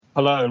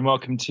Hello and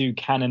welcome to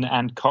Cannon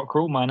and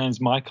Cockerel. My name's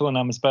Michael and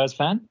I'm a Spurs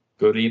fan.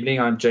 Good evening,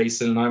 I'm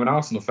Jason and I'm an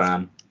Arsenal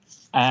fan.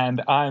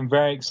 And I'm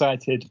very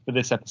excited for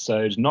this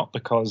episode, not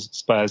because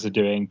Spurs are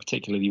doing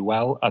particularly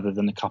well, other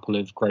than a couple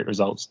of great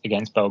results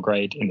against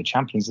Belgrade in the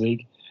Champions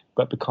League,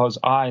 but because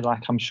I,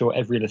 like I'm sure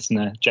every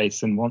listener,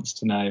 Jason, wants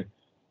to know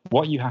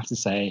what you have to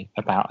say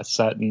about a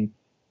certain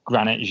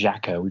Granit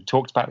Xhaka. We've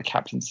talked about the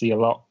captaincy a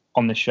lot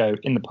on the show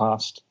in the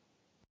past.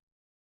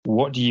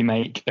 What do you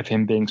make of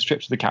him being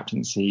stripped of the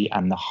captaincy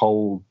and the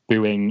whole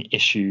booing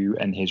issue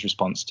and his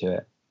response to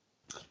it?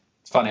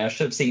 It's funny, I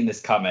should have seen this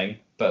coming,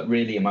 but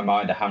really in my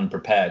mind I hadn't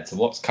prepared. So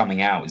what's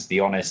coming out is the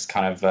honest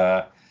kind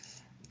of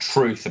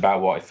truth about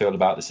what I feel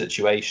about the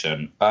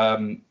situation.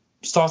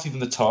 Starting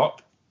from the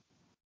top,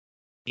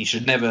 he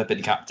should never have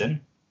been captain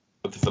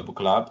of the football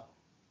club,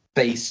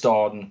 based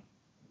on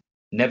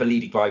never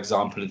leading by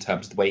example in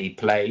terms of the way he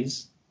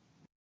plays,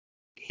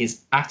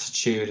 his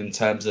attitude in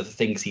terms of the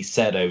things he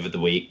said over the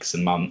weeks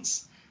and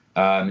months,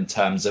 in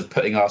terms of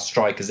putting our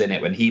strikers in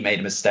it when he made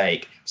a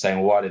mistake, saying,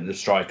 well, why didn't the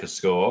strikers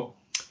score?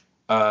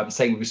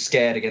 Saying we were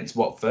scared against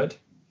Watford.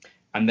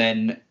 And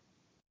then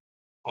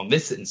on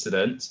this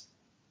incident,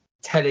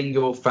 telling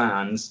your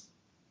fans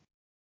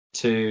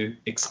to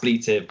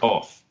expletive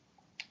off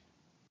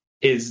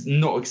is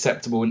not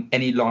acceptable in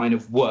any line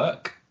of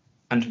work.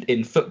 And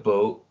in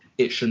football,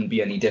 it shouldn't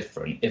be any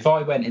different. If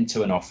I went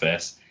into an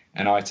office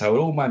and I told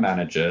all my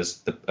managers,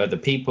 the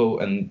people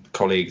and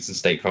colleagues and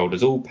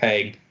stakeholders all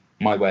paying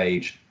my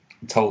wage,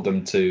 told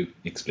them to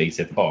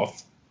expletive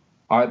off,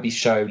 I'd be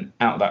shown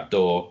out that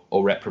door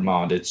or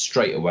reprimanded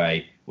straight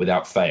away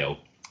without fail.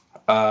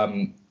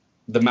 The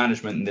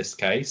management in this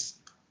case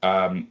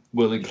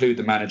will include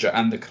the manager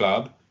and the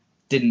club,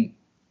 didn't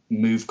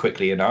move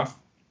quickly enough.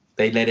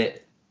 They let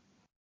it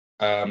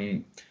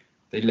kind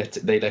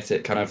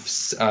of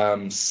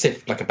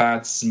sift like a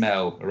bad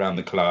smell around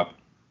the club.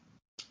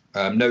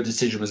 No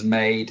decision was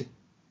made.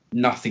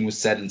 Nothing was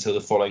said until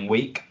the following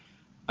week,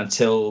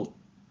 until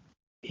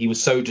he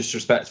was so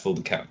disrespectful,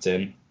 the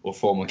captain or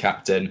former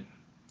captain,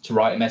 to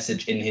write a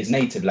message in his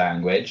native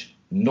language,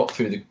 not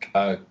through the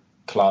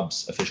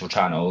club's official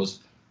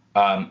channels,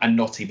 and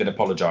not even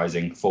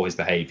apologising for his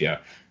behaviour.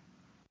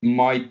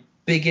 My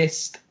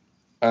biggest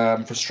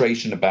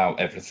frustration about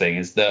everything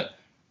is that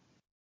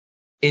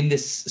in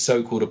this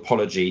so-called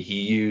apology,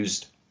 he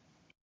used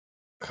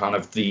kind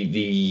of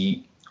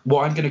the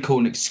what I'm going to call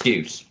an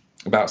excuse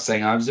about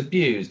saying I was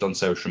abused on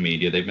social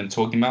media. They've been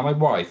talking about my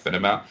wife and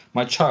about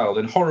my child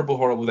and horrible,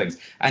 horrible things.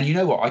 And you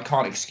know what? I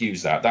can't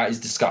excuse that. That is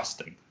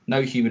disgusting.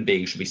 No human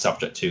being should be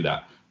subject to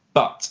that.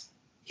 But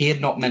he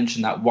had not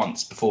mentioned that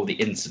once before the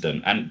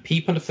incident. And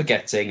people are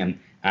forgetting,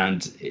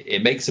 and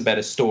it makes a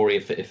better story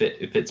if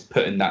it's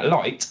put in that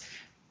light.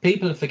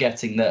 People are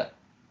forgetting that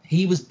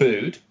he was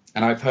booed,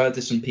 and I've heard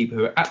this from people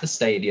who are at the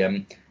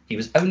stadium. He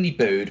was only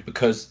booed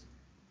because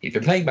he'd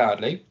been playing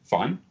badly,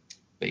 fine.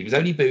 But he was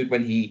only booed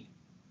when he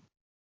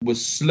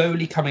was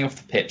slowly coming off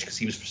the pitch because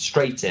he was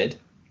frustrated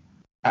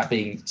at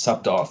being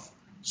subbed off,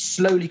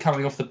 slowly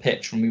coming off the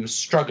pitch when we were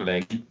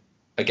struggling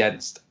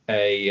against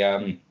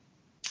a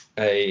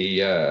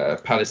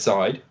Palace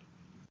side,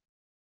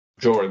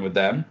 drawing with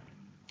them,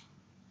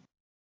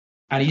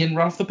 and he didn't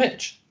run off the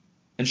pitch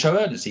and show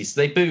urgency.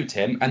 So they booed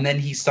him, and then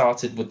he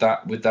started with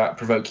that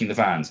provoking the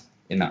fans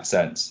in that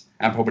sense,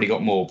 and probably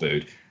got more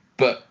booed.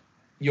 But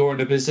you're in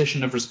a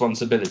position of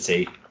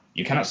responsibility.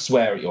 You cannot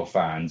swear at your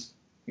fans.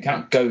 You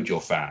cannot goad your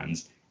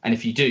fans. And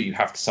if you do, you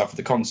have to suffer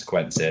the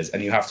consequences.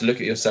 And you have to look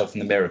at yourself in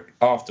the mirror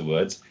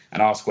afterwards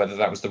and ask whether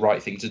that was the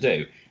right thing to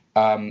do.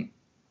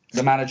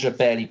 The manager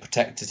barely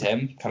protected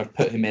him, kind of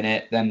put him in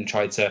it, then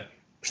tried to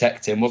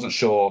protect him, wasn't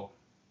sure.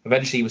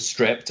 Eventually he was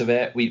stripped of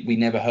it. We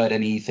never heard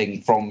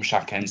anything from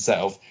Xhaka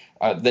himself.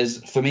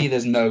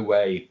 There's no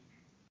way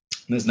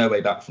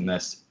back from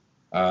this,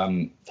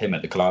 him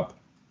at the club.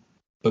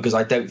 Because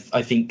I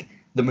think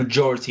the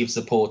majority of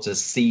supporters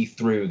see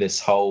through this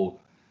whole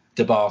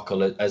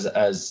debacle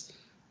as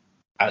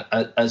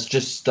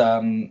just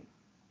him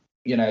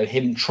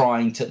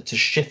trying to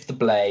shift the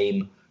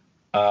blame,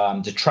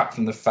 detract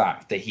from the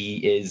fact that he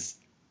is,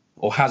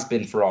 or has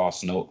been for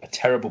Arsenal, a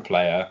terrible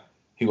player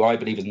who I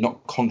believe has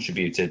not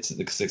contributed to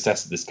the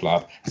success of this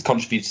club, has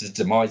contributed to the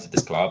demise of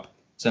this club.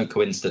 It's no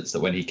coincidence that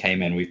when he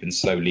came in, we've been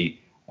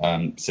slowly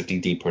sifting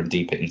deeper and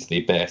deeper into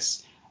the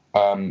abyss.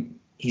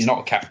 He's not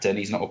a captain.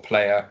 He's not a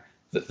player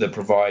that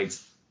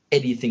provides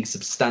anything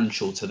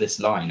substantial to this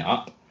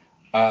lineup.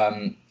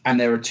 And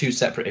there are two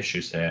separate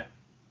issues here.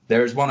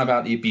 There is one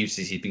about the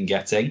abuses he's been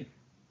getting,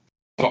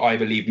 but I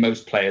believe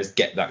most players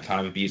get that kind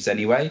of abuse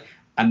anyway.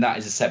 And that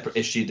is a separate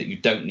issue that you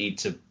don't need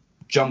to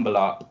jumble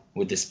up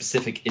with this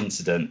specific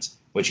incident,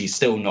 which he's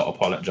still not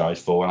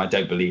apologised for, and I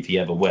don't believe he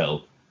ever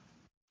will.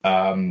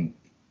 So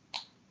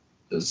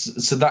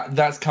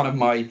that's kind of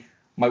my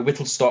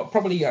whistle-stop,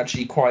 probably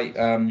actually quite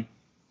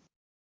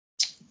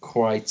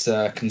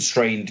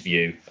constrained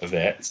view of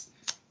it.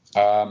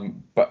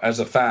 But as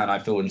a fan, I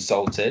feel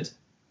insulted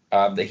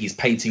that he's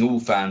painting all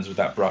fans with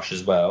that brush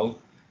as well.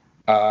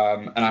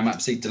 And I'm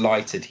absolutely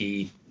delighted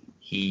he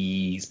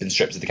he's been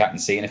stripped of the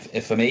captaincy. And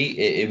if for me,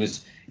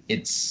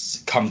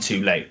 it's come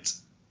too late.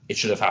 It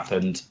should have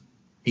happened.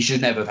 He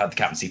should never have had the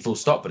captaincy, full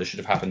stop, but it should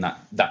have happened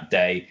that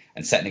day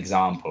and set an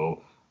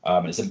example.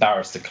 It's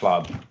embarrassed the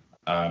club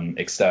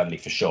externally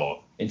for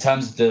sure. In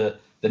terms of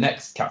the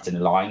next captain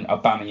in line,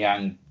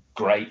 Aubameyang,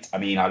 great. I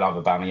mean, I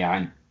love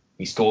Aubameyang.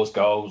 He scores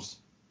goals.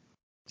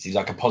 Seems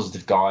like a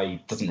positive guy.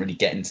 He doesn't really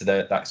get into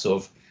that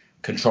sort of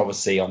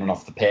controversy on and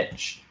off the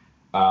pitch,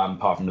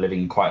 apart from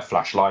living quite a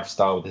flash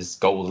lifestyle with his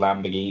gold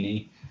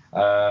Lamborghini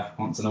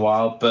once in a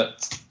while.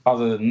 But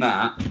other than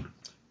that,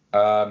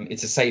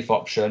 it's a safe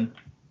option.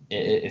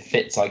 It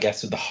fits, I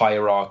guess, with the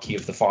hierarchy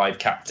of the 5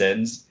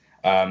 captains,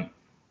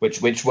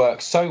 which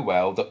works so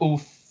well that all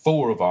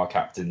 4 of our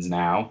captains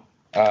now,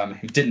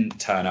 who didn't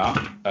turn up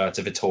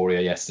to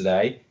Vitoria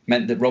yesterday,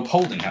 meant that Rob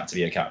Holding had to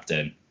be a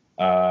captain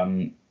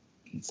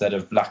instead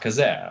of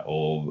Lacazette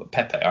or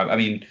Pepe. I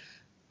mean,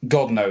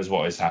 God knows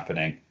what is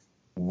happening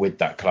with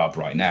that club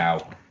right now.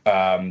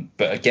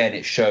 But again,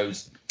 it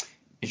shows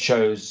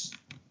egos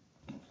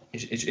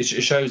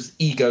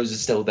are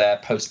still there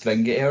post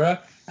Wenger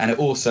era, and it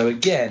also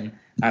again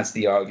adds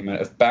the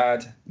argument of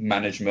bad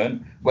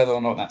management, whether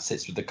or not that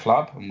sits with the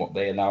club and what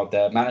they allowed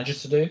their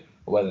managers to do,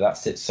 or whether that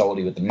sits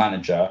solely with the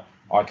manager.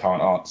 I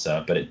can't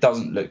answer, but it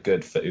doesn't look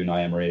good for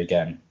Unai Emery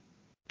again.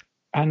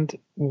 And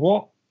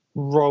what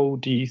role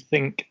do you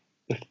think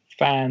the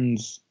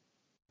fans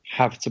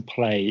have to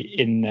play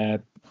in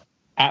the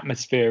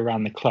atmosphere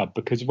around the club?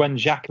 Because when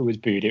Xhaka was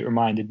booed, it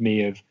reminded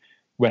me of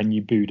when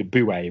you booed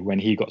Aboué when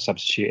he got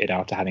substituted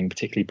after having a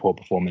particularly poor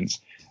performance.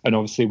 And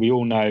obviously we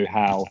all know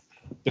how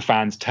the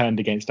fans turned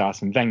against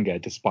Arsene Wenger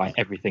despite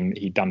everything that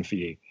he'd done for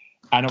you.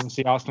 And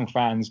obviously Arsenal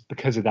fans,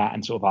 because of that,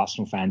 and sort of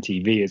Arsenal Fan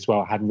TV as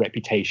well, had a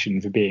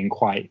reputation for being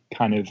quite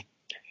kind of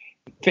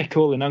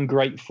fickle and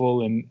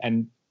ungrateful.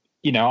 And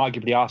you know,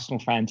 arguably Arsenal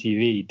Fan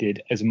TV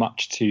did as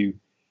much to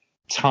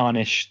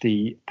tarnish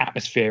the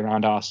atmosphere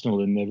around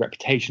Arsenal and the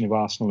reputation of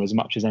Arsenal as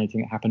much as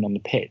anything that happened on the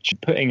pitch.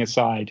 Putting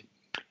aside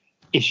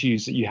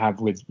issues that you have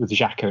with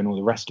Xhaka and all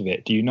the rest of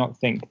it, do you not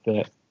think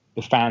that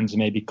the fans are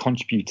maybe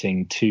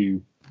contributing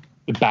to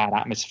the bad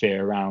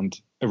atmosphere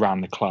around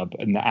the club,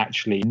 and that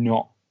actually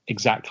not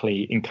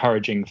exactly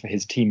encouraging for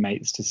his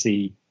teammates to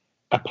see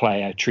a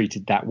player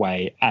treated that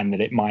way, and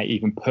that it might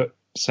even put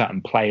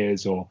certain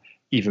players or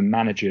even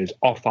managers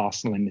off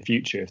Arsenal in the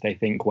future if they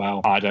think, well,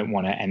 I don't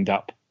want to end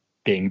up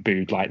being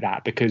booed like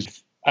that?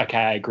 Because, okay,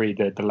 I agree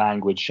that the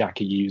language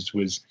Xhaka used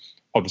was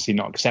obviously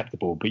not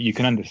acceptable, but you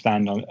can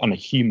understand on a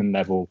human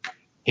level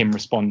him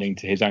responding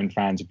to his own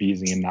fans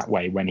abusing him that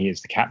way when he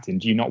is the captain.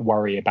 Do you not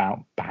worry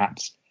about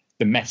perhaps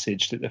the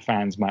message that the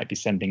fans might be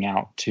sending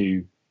out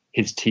to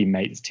his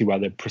teammates, to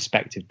other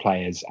prospective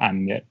players,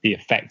 and the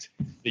effect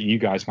that you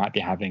guys might be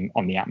having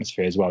on the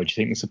atmosphere as well? Do you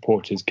think the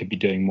supporters could be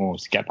doing more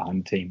to get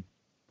behind the team?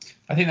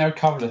 I think there are a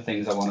couple of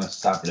things I want to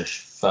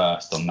establish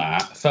first on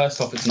that.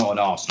 First off, it's not an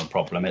Arsenal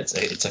problem.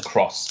 It's a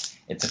cross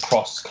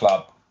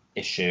club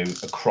issue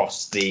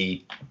across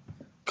the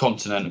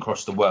continent,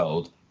 across the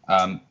world.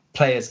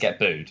 Players get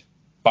booed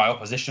by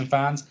opposition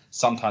fans,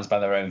 sometimes by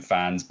their own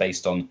fans,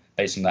 based on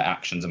their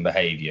actions and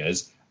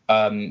behaviours.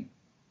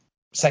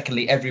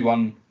 Secondly,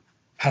 everyone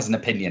has an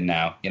opinion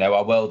now. You know,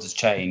 our world has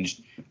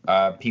changed.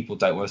 People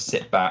don't want to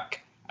sit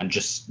back and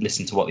just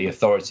listen to what the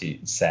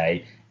authorities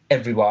say.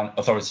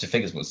 Authoritative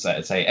figures will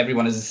say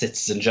everyone is a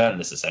citizen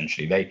journalist,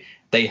 essentially.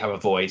 They have a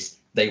voice.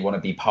 They want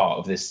to be part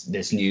of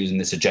this news and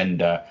this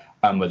agenda,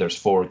 whether it's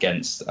for or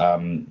against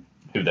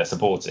who they're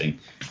supporting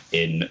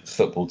in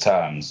football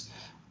terms.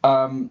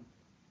 In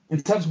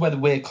terms of whether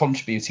we're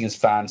contributing as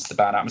fans to the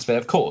bad atmosphere,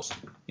 of course,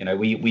 you know,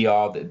 we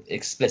are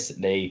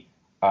explicitly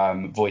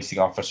voicing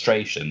our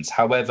frustrations.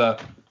 However,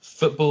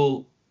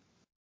 football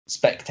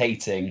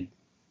spectating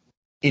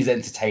is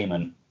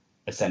entertainment,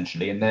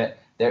 essentially, and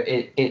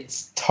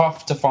it's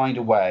tough to find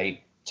a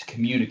way to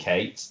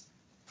communicate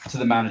to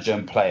the manager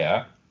and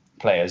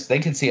players. They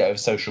can see it over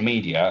social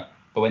media,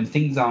 but when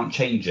things aren't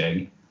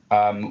changing,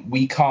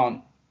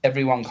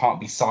 everyone can't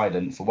be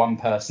silent for one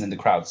person in the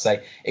crowd to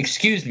say,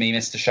 "Excuse me,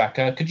 Mr.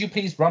 Xhaka, could you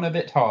please run a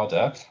bit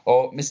harder?"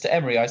 Or, "Mr.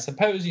 Emery, I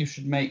suppose you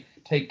should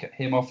take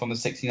him off on the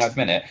 69th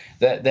minute."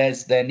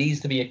 There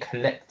needs to be a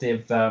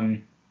collective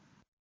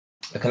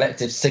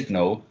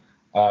signal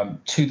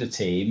to the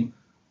team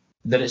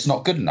that it's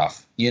not good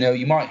enough. You know,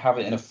 you might have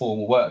it in a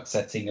formal work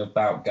setting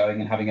about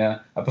going and having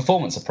a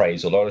performance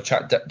appraisal or a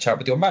chat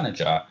with your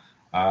manager,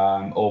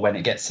 or when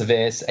it gets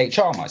severe,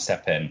 HR might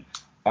step in.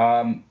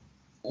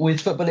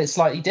 With football, it's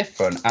slightly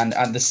different, and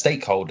the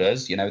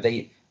stakeholders, you know,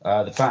 the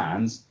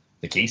fans,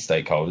 the key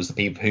stakeholders, the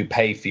people who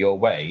pay for your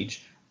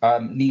wage,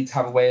 need to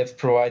have a way of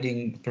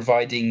providing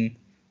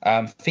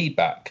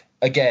feedback.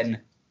 Again,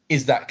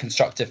 is that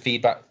constructive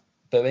feedback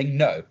booing?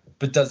 No,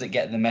 but does it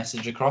get the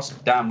message across?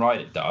 Damn right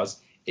it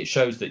does. It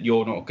shows that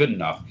you're not good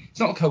enough. It's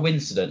not a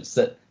coincidence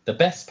that the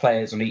best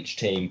players on each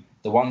team,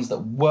 the ones that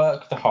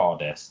work the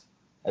hardest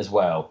as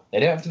well, they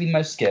don't have to be the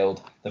most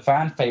skilled. The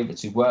fan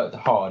favourites who work the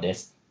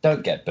hardest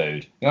don't get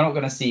booed. You're not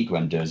going to see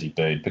Guendouzi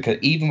booed, because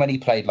even when he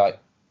played like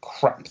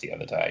crap the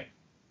other day.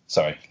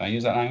 Sorry, can I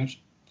use that language?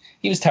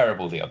 He was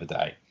terrible the other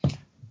day.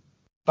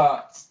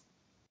 But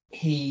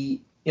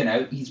he's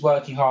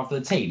working hard for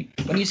the team.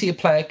 When you see a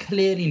player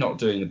clearly not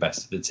doing the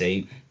best of the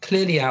team,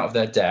 clearly out of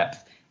their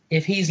depth,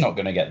 if he's not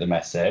going to get the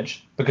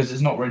message, because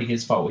it's not really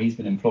his fault, he's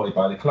been employed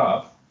by the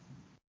club,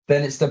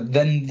 then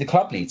then the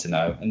club need to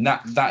know. And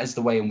that is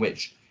the way in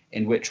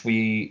which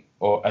we,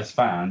 or as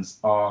fans,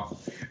 are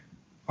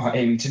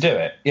aiming to do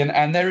it.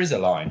 And there is a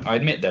line. I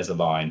admit there's a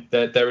line.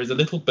 There is a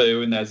little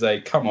boo, and there's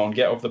a come on,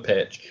 get off the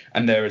pitch,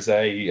 and there is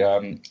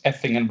a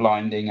effing and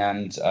blinding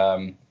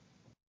and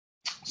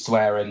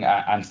swearing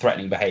and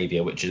threatening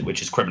behaviour, which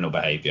is criminal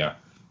behaviour,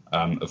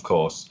 of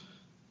course.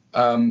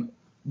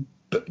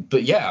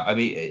 But yeah, I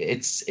mean,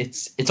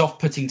 it's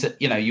off-putting to,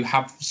 you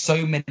have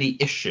so many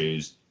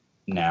issues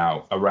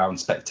now around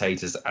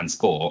spectators and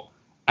sport,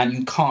 and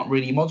you can't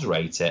really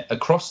moderate it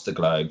across the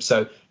globe.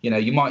 So,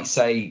 you might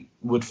say,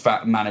 would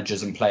fat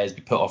managers and players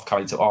be put off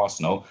coming to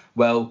Arsenal?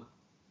 Well,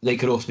 they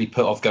could also be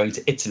put off going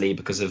to Italy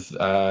because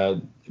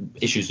of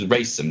issues with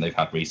racism they've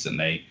had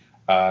recently.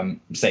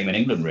 Same in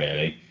England,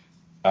 really.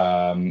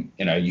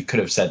 You could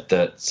have said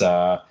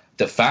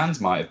that fans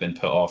might have been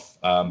put off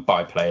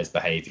by players'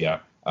 behaviour.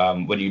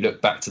 When you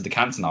look back to the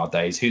Cantona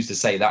days, who's to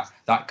say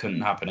that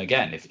couldn't happen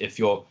again? If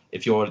you're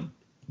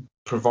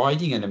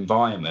providing an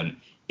environment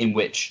in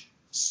which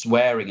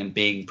swearing and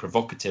being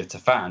provocative to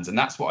fans, and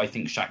that's what I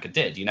think Xhaka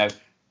did.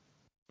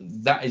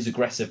 That is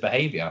aggressive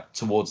behaviour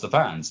towards the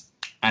fans.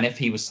 And if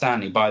he was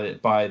standing by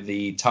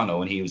the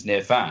tunnel and he was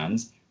near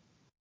fans,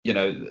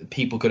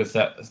 people could have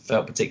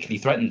felt particularly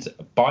threatened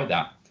by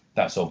that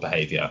sort of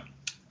behaviour.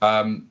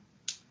 I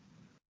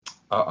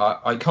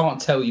can't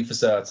tell you for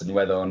certain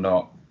whether or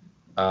not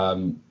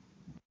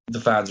the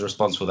fans are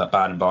responsible for that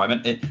bad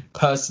environment.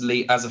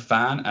 Personally, as a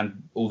fan,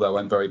 and although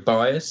I'm very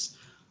biased,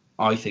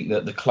 I think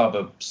that the club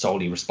are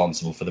solely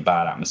responsible for the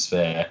bad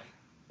atmosphere,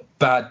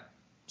 bad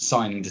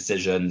signing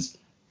decisions,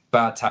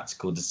 bad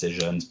tactical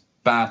decisions,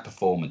 bad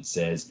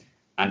performances.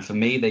 And for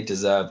me, they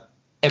deserve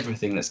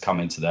everything that's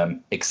coming to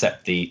them,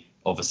 except the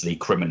obviously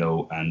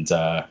criminal and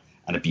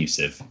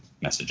abusive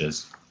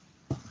messages.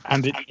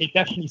 And it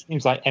definitely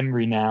seems like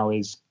Emery now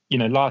is,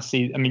 last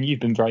season, I mean,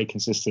 you've been very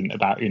consistent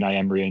about Unai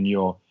Emery and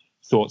your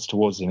thoughts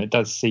towards him. It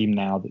does seem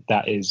now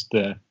that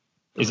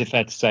is it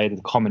fair to say that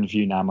the common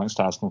view now amongst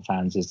Arsenal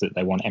fans is that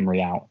they want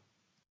Emery out?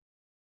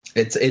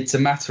 It's a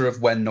matter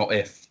of when, not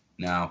if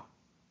now.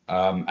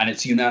 And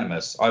it's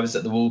unanimous. I was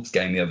at the Wolves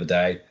game the other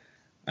day,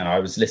 and I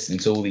was listening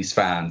to all these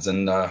fans,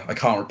 and I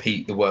can't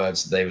repeat the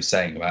words that they were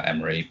saying about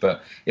Emery,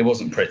 but it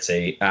wasn't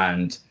pretty,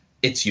 and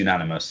it's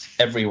unanimous.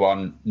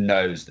 Everyone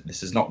knows that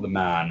this is not the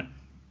man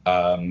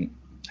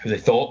who they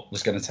thought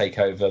was going to take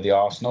over the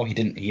Arsenal.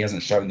 He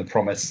hasn't shown the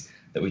promise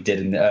that we did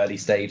in the early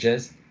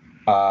stages.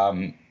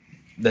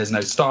 There's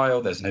no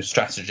style, there's no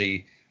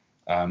strategy.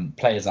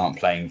 Players aren't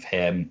playing for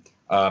him.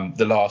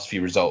 The last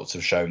few results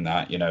have shown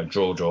that,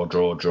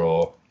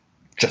 draw,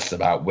 just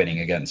about winning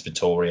against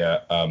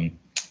Victoria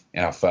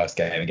in our first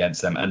game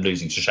against them and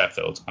losing to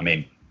Sheffield. I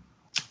mean,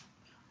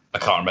 I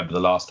can't remember the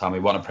last time we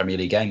won a Premier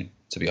League game,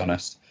 to be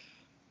honest,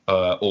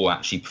 or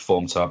actually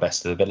performed to our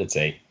best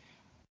ability.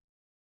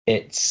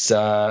 It's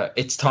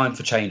time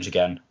for change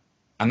again,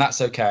 and that's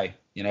okay.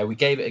 We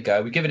gave it a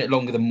go. We've given it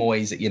longer than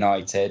Moyes at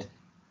United.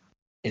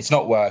 It's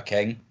not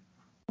working.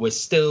 We're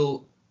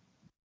still,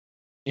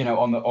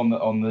 on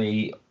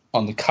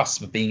the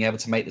cusp of being able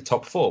to make the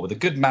top four. With a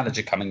good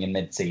manager coming in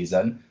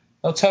mid-season,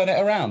 they'll turn it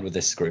around with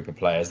this group of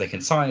players. They can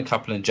sign a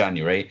couple in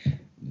January.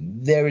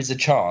 There is a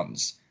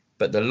chance,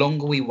 but the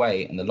longer we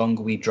wait and the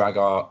longer we drag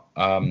our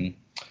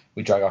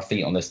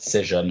feet on this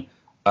decision,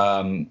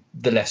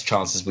 the less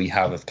chances we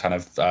have of kind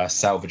of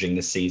salvaging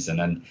this season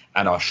and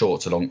our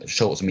short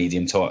to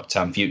medium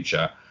term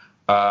future.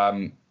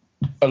 A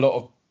lot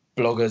of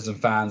bloggers and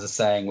fans are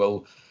saying,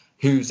 well,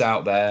 who's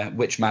out there?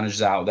 Which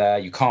manager's out there?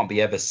 You can't be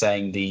ever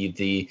saying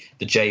the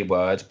J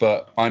word,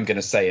 but I'm going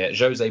to say it.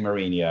 Jose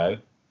Mourinho,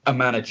 a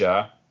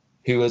manager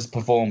who has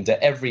performed at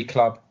every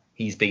club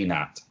he's been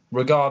at,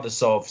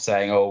 regardless of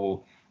saying,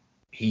 oh,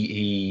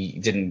 he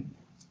didn't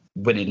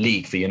win a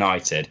league for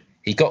United.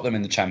 He got them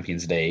in the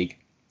Champions League.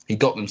 He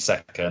got them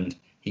second.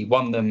 He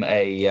won them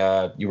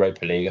a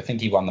Europa League. I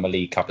think he won them a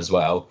League Cup as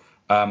well.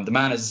 The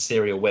man is a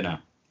serial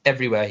winner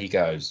everywhere he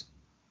goes.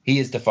 He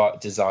is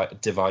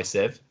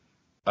divisive.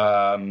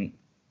 The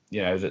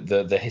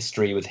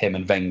history with him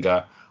and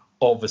Wenger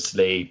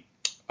obviously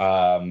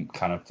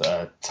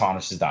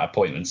tarnishes that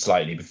appointment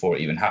slightly before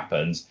it even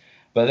happens.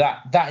 But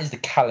that is the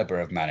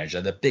calibre of manager,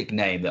 the big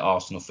name that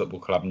Arsenal Football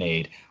Club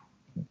need.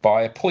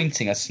 By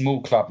appointing a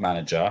small club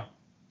manager,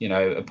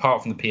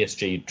 apart from the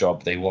PSG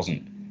job, he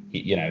wasn't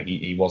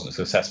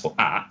successful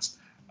at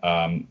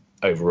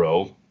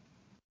overall.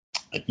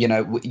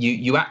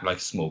 You act like a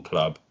small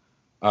club.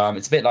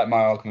 It's a bit like my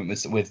argument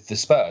with the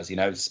Spurs.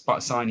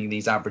 Signing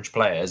these average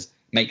players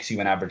makes you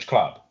an average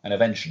club, and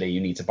eventually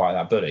you need to bite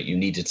that bullet. You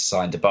needed to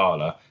sign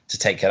Dybala to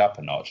take it up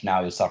a notch.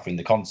 Now you're suffering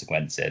the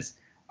consequences.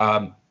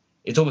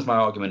 It's almost my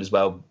argument as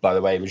well, by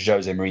the way, with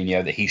Jose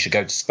Mourinho that he should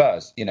go to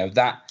Spurs.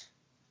 That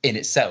in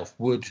itself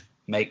would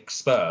make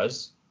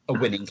Spurs a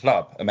winning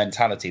club, a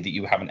mentality that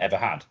you haven't ever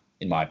had,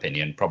 in my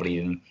opinion, probably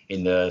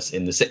in the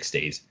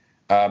 60s.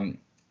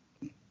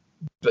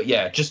 But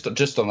yeah,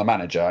 just on the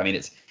manager, I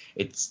mean,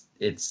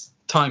 it's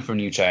time for a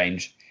new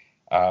change.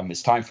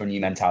 It's time for a new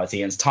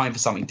mentality, and it's time for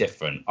something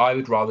different. I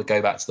would rather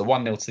go back to the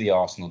 1-0 to the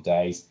Arsenal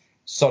days,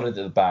 solid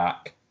at the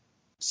back,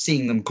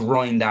 seeing them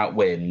grind out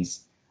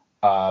wins,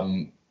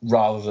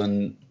 rather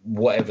than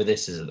whatever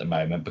this is at the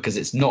moment, because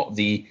it's not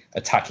the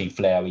attacking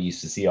flair we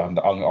used to see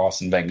under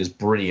Arsene Wenger's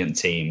brilliant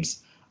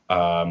teams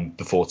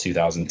before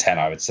 2010,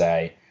 I would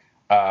say.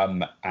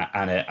 And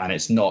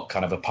it's not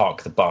kind of a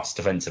park the bus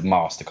defensive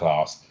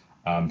masterclass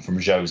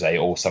from Jose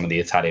or some of the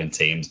Italian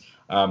teams.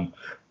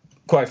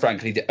 Quite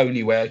frankly, the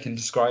only way I can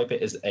describe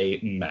it is a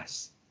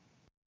mess.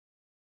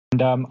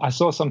 And I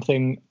saw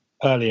something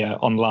earlier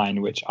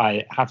online which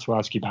I had to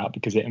ask you about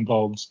because it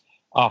involves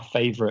our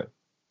favourite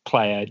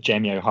player,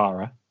 Jamie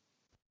O'Hara,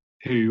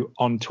 who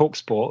on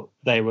TalkSport,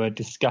 they were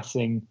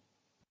discussing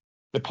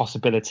the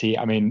possibility.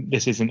 I mean,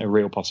 this isn't a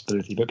real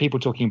possibility, but people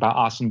talking about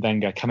Arsene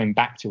Wenger coming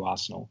back to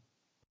Arsenal.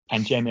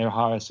 And Jamie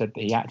O'Hara said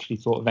that he actually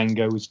thought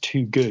Wenger was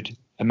too good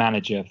a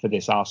manager for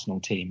this Arsenal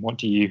team. What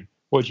do you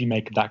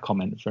make of that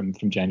comment from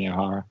Jamie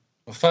O'Hara?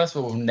 Well, first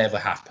of all, it will never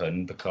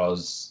happen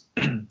because,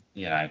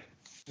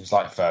 it's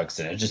like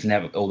Ferguson. It just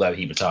never, although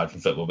he retired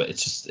from football, but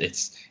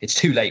it's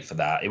too late for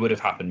that. It would have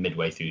happened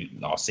midway through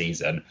last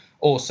season.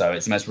 Also,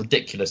 it's the most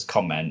ridiculous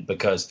comment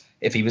because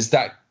if he was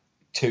that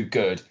too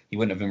good, he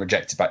wouldn't have been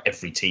rejected by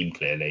every team,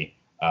 clearly,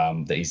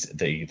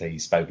 that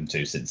he's spoken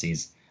to since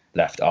he's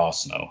left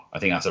Arsenal. I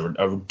think that's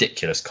a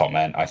ridiculous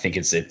comment. I think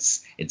it's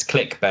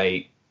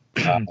clickbait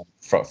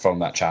from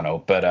that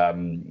channel, but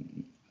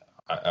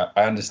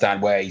I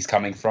understand where he's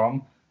coming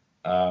from.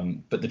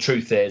 But the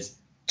truth is,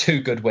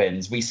 2 good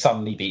wins, we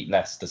suddenly beat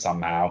Leicester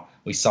somehow.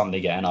 We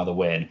suddenly get another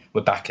win.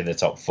 We're back in the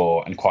top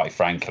 4, and quite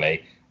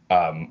frankly,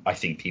 I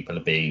think people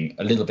are being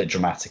a little bit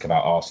dramatic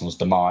about Arsenal's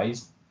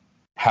demise.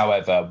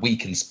 However, we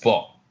can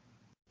spot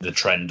the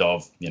trend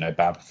of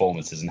bad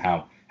performances and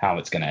how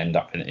it's going to end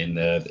up in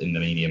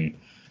the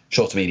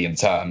short to medium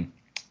term.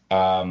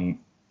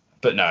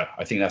 But no,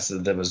 I think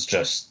it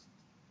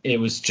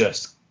was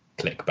just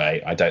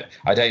clickbait. I don't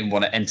even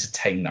want to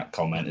entertain that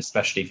comment,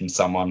 especially from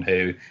someone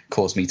who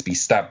caused me to be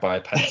stabbed by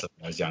a pencil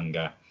when I was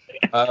younger.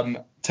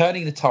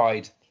 Turning the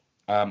tide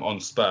on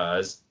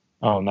Spurs.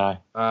 Oh no.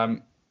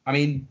 I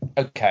mean,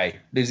 okay,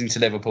 losing to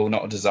Liverpool,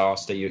 not a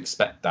disaster. You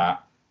expect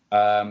that.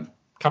 A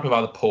couple of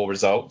other poor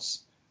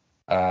results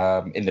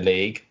in the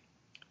league.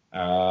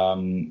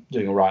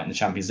 Doing all right in the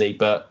Champions League,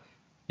 but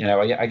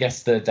I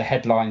guess the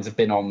headlines have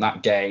been on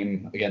that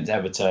game against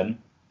Everton.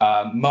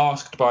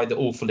 Masked by the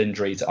awful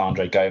injury to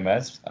Andre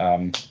Gomez,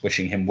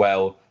 wishing him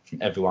well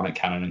from everyone at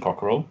Cannon and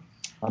Cockerell.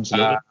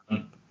 Absolutely.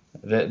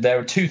 There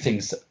are 2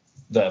 things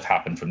that have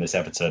happened from this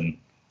Everton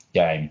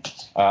game,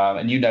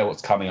 and you know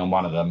what's coming on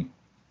one of them.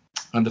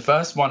 And the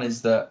first one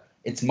is that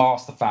it's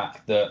masked the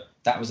fact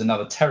that was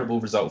another terrible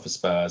result for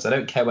Spurs. I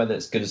don't care whether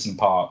it's Goodison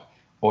Park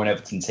or an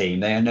Everton team.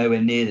 They are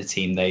nowhere near the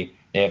team they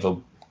ever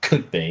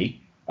could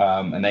be,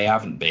 and they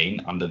haven't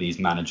been under these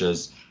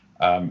managers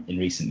in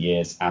recent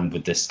years, and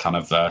with this kind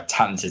of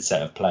talented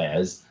set of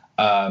players.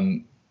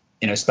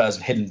 Spurs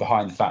have hidden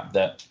behind the fact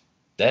that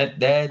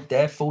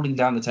they're falling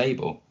down the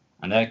table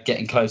and they're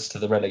getting closer to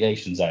the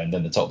relegation zone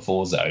than the top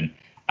 4 zone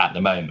at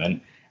the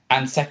moment.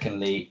 And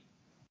secondly,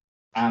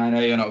 and I know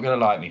you're not going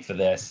to like me for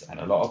this, and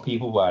a lot of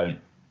people won't,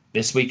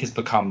 this week has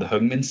become the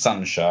Heung-min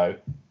Son show.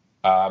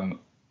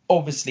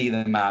 Obviously,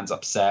 the man's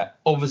upset.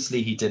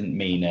 Obviously, he didn't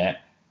mean it.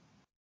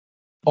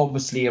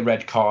 Obviously, a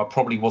red card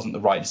probably wasn't the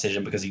right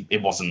decision because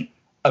it wasn't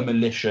a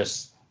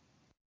malicious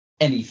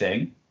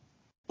anything,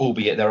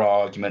 albeit there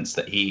are arguments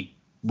that he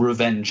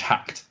revenge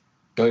hacked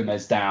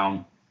Gomez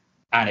down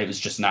and it was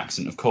just an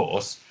accident, of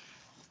course.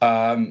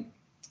 And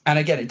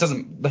again, it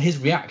doesn't. But his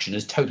reaction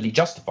is totally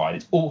justified.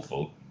 It's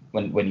awful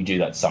when you do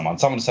that to someone.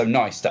 Someone so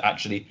nice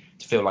to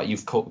feel like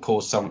you've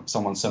caused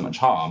someone so much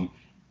harm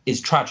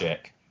is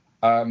tragic.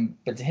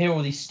 But to hear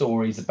all these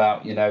stories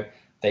about,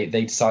 they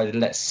decided to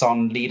let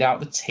Son lead out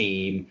the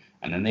team,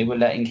 and then they were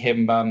letting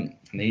him, and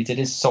he did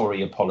his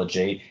sorry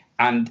apology,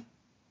 and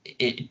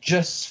it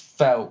just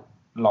felt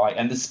like,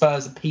 and the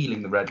Spurs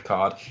appealing the red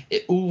card,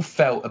 it all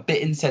felt a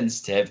bit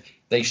insensitive.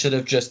 They should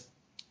have just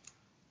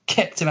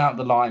kept him out of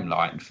the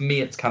limelight. For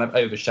me, it's kind of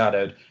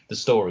overshadowed the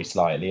story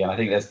slightly, and I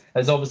think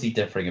there's obviously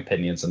differing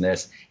opinions on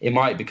this. It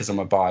might be because I'm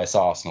a biased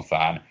Arsenal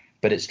fan,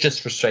 but it's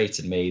just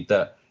frustrated me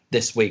that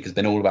this week has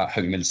been all about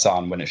Heung-min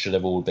Son when it should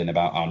have all been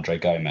about Andre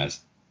Gomez.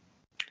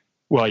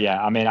 Well,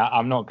 yeah, I mean,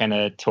 I'm not going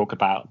to talk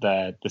about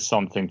the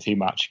Son thing too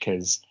much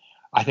because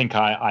I think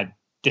I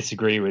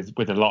disagree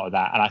with a lot of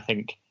that, and I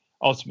think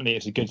ultimately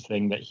it's a good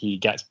thing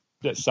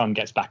that Son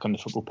gets back on the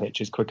football pitch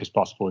as quick as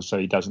possible, so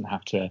he doesn't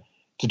have to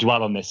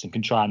dwell on this and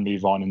can try and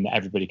move on, and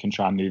everybody can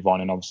try and move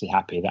on. And obviously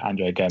happy that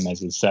Andre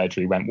Gomez's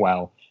surgery went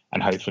well,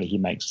 and hopefully he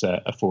makes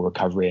a full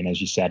recovery. And as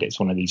you said,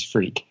 it's one of these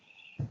freak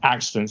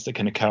accidents that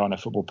can occur on a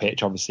football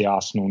pitch. Obviously,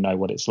 Arsenal know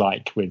what it's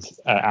like with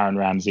Aaron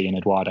Ramsey and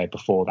Eduardo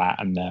before that,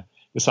 and the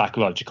the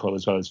psychological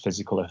as well as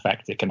physical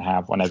effect it can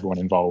have on everyone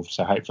involved.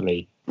 So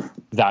hopefully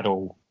that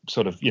all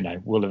sort of,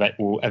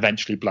 will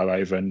eventually blow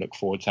over, and look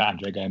forward to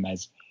Andre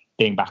Gomez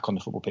being back on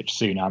the football pitch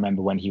soon. I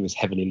remember when he was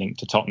heavily linked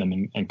to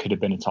Tottenham and could have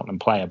been a Tottenham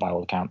player by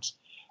all accounts.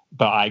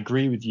 But I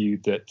agree with you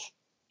that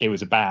it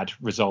was a bad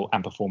result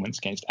and performance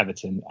against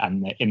Everton,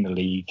 and in the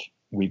league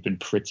we've been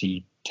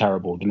pretty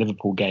terrible. The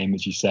Liverpool game,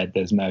 as you said,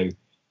 there's no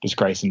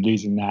disgrace in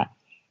losing that.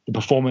 The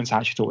performance I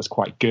actually thought was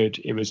quite good.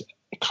 It was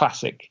a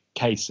classic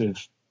case of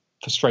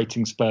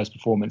frustrating Spurs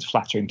performance,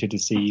 flattering to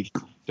deceive,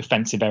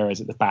 defensive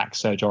errors at the back,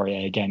 Serge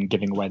Aurier again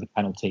giving away the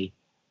penalty.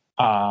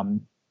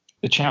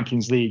 The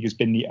Champions League has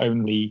been the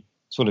only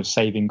sort of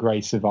saving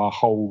grace of our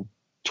whole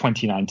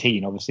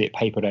 2019. Obviously, it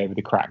papered over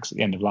the cracks at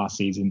the end of last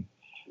season,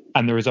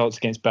 and the results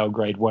against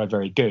Belgrade were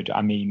very good.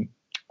 I mean,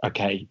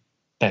 okay,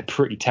 they're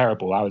pretty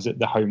terrible. I was at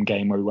the home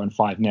game where we won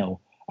 5-0,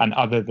 and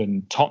other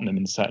than Tottenham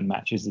in certain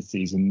matches this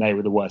season, they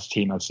were the worst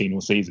team I've seen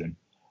all season.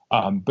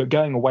 But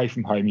going away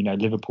from home,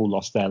 Liverpool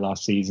lost there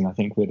last season. I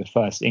think we're the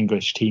first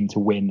English team to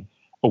win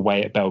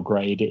away at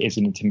Belgrade. It is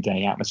an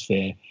intimidating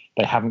atmosphere.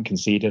 They haven't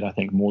conceded, I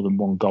think, more than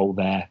one goal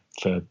there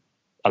for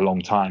a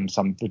long time,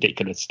 some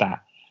ridiculous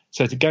stat.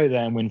 So to go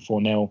there and win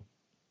 4-0,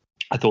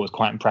 I thought was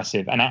quite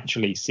impressive. And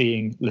actually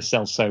seeing Lo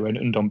Celso and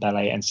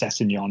Ndombele and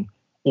Sessegnon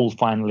all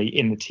finally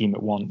in the team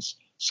at once,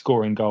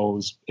 scoring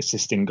goals,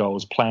 assisting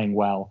goals, playing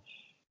well,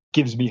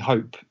 gives me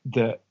hope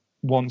that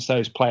once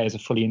those players are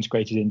fully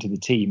integrated into the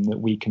team, that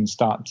we can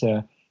start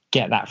to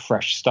get that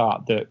fresh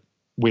start that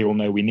we all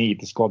know we need.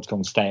 The squad's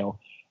gone stale.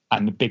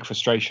 And the big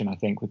frustration, I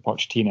think, with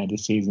Pochettino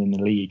this season in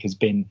the league has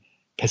been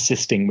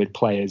persisting with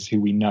players who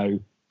we know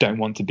don't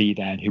want to be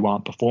there and who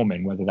aren't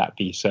performing, whether that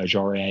be Serge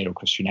Aurier or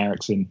Christian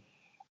Eriksen.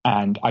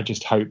 And I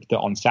just hope that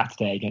on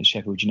Saturday against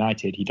Sheffield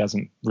United, he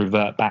doesn't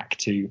revert back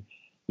to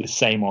the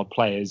same old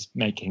players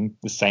making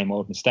the same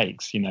old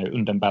mistakes.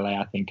 Ndombele,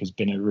 I think, has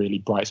been a really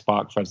bright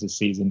spark for us this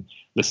season.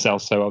 Lo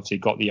Celso obviously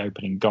got the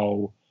opening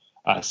goal.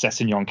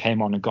 Sessegnon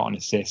came on and got an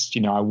assist.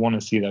 I want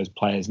to see those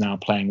players now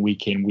playing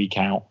week in, week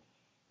out,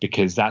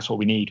 because that's what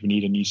we need. We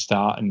need a new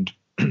start. And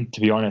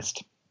to be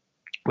honest,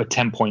 we're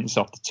 10 points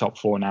off the top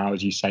four now,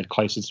 as you said,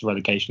 closest to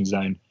relegation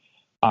zone.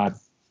 I've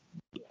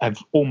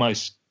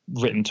almost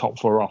written top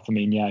four off. I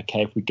mean, yeah,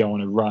 okay, if we go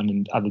on a run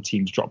and other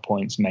teams drop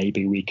points,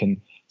 maybe we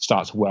can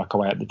start to work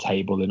our way up the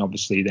table. And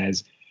obviously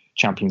there's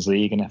Champions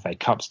League and FA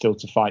Cup still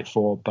to fight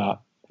for.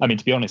 But I mean,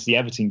 to be honest, the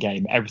Everton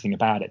game, everything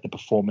about it, the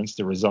performance,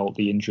 the result,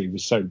 the injury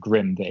was so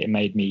grim that it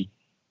made me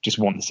just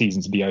want the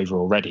season to be over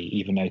already,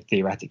 even though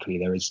theoretically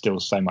there is still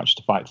so much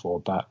to fight for.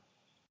 But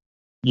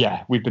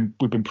yeah, we've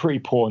been pretty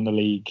poor in the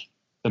league.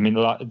 I mean,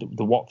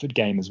 the Watford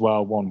game as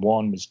well,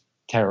 1-1 was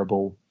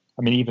terrible.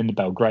 I mean, even the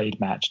Belgrade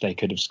match, they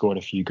could have scored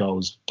a few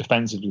goals.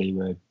 Defensively,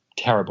 we're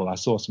terrible. I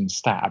saw some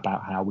stat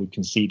about how we've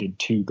conceded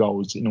 2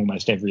 goals in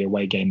almost every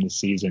away game this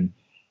season,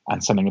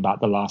 and something about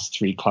the last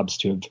 3 clubs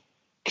to have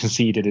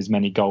conceded as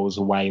many goals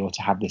away or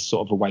to have this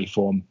sort of away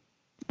form.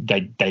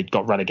 They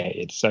got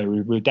relegated. So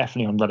we're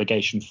definitely on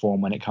relegation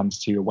form when it comes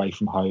to away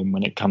from home,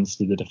 when it comes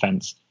to the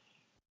defence.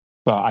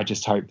 But I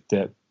just hope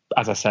that,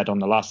 as I said on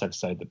the last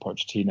episode, that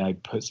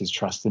Pochettino puts his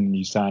trust in the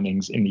new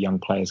signings, in the young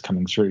players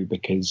coming through,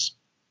 because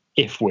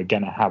if we're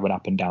going to have an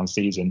up and down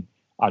season,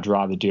 I'd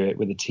rather do it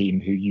with a team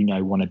who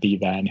want to be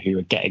there and who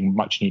are getting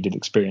much needed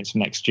experience for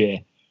next year,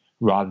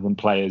 rather than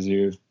players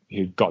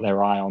who've got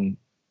their eye on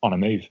a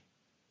move.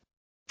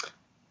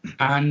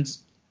 And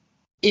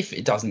if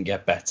it doesn't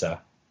get better,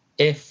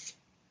 if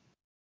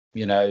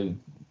the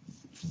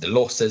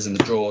losses and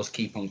the draws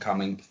keep on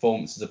coming,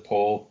 performances are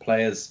poor,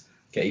 players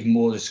get even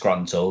more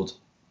disgruntled,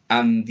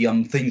 and the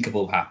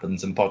unthinkable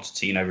happens and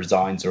Pochettino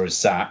resigns or is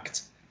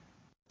sacked,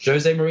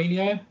 Jose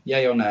Mourinho,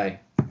 yay or nay?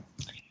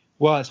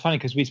 Well, it's funny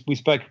because we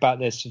spoke about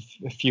this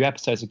a few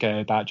episodes ago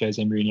about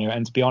Jose Mourinho,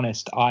 and to be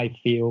honest, I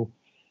feel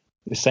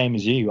the same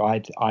as you.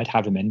 I'd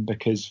have him in,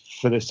 because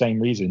for the same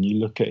reason. You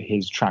look at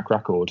his track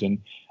record,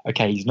 and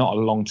okay, he's not a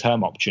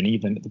long-term option.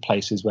 Even at the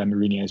places where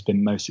Mourinho has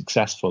been most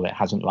successful, it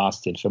hasn't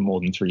lasted for more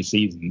than 3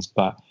 seasons.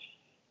 But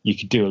you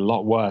could do a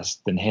lot worse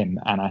than him,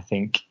 and I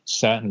think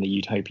certainly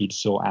you'd hope he'd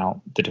sort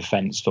out the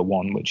defence for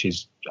one, which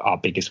is our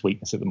biggest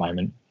weakness at the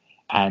moment.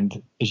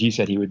 And as you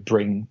said, he would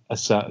bring a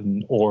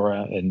certain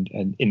aura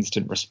and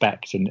instant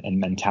respect and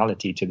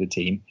mentality to the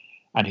team.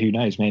 And who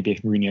knows, maybe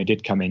if Mourinho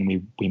did come in,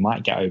 we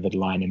might get over the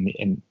line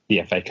in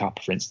the FA Cup,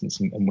 for instance,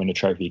 and win a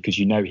trophy, because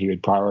he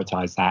would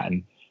prioritise that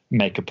and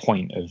make a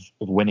point of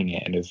winning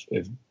it and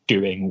of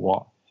doing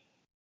what,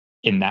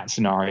 in that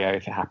scenario,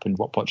 if it happened,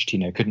 what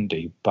Pochettino couldn't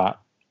do. But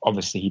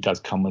obviously he does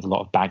come with a lot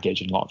of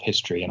baggage and a lot of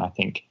history. And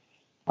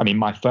I mean,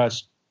 my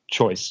first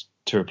choice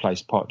to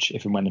replace Poch,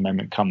 if and when the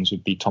moment comes,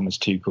 would be Thomas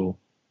Tuchel.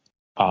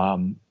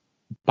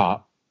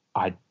 But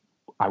I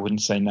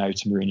wouldn't say no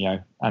to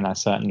Mourinho, and I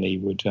certainly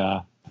would.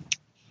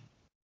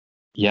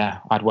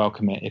 I'd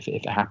welcome it if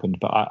it happened,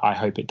 but I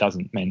hope it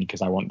doesn't, mainly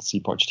because I want to see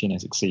Pochettino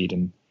succeed.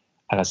 And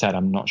as I said,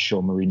 I'm not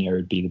sure Mourinho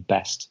would be the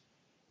best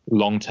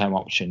long-term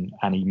option,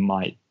 and he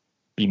might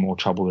be more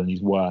trouble than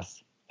he's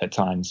worth at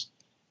times.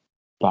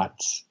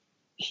 But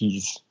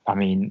he's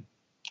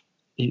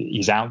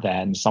he's out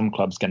there, and some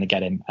club's going to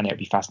get him, and it'll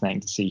be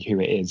fascinating to see who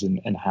it is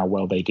and how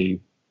well they do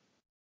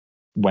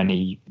when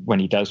he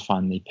does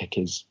finally pick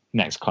his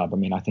next club. I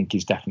mean, I think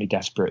he's definitely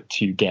desperate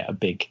to get a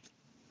big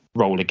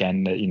role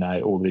again. You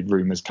know, all the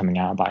rumours coming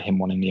out about him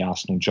wanting the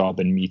Arsenal job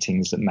and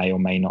meetings that may or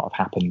may not have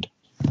happened.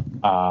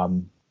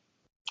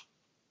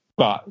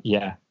 But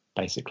yeah,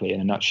 basically,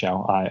 in a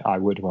nutshell, I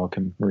would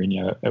welcome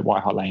Mourinho at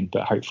White Hart Lane,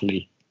 but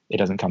hopefully it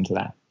doesn't come to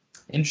that.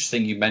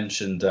 Interesting you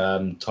mentioned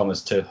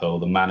Thomas Tuchel,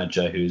 the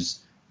manager who's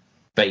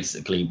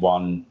basically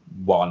won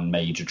one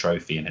major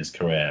trophy in his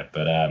career,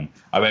 but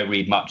I won't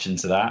read much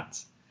into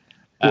that.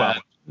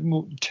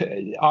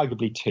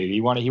 Arguably two.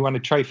 He won a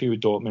trophy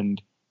with Dortmund.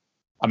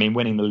 I mean,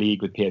 winning the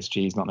league with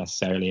PSG is not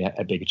necessarily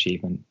a big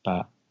achievement,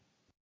 but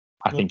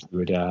I think he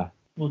would.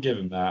 We'll give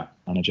him that.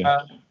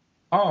 Manager.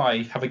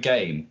 I have a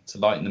game to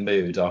lighten the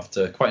mood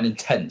after quite an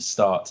intense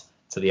start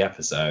to the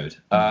episode.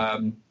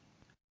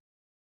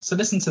 So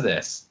listen to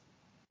this.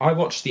 I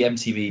watched the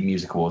MTV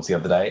Music Awards the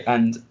other day,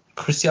 and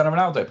Cristiano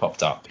Ronaldo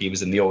popped up. He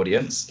was in the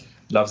audience,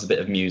 loves a bit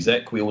of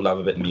music. We all love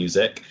a bit of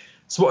music.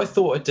 So what I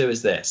thought I'd do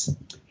is this.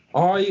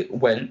 I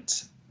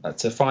went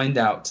to find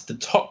out the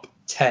top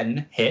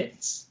 10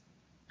 hits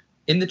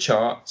in the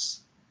charts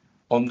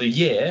on the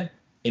year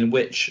in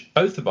which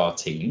both of our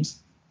teams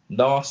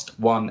last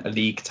won a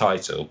league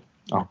title.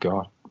 Oh,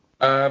 God.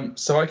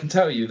 So I can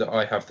tell you that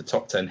I have the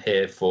top 10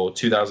 here for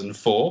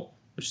 2004,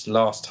 which is the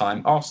last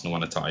time Arsenal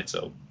won a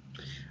title.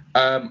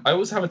 I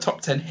also have a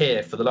top 10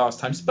 here for the last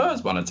time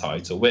Spurs won a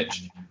title,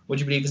 which, would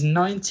you believe, is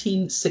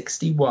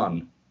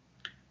 1961.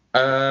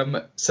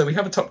 So we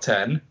have a top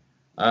 10.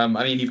 I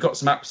mean, you've got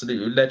some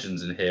absolute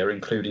legends in here,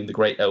 including the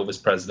great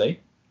Elvis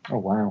Presley. Oh,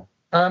 wow.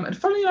 And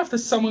funnily enough,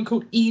 there's someone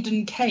called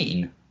Eden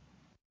Kane.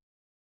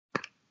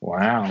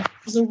 Wow.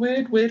 It's a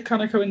weird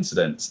kind of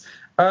coincidence.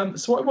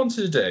 So what I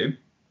wanted to do,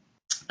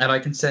 and I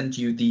can send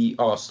you the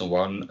Arsenal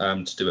one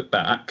to do it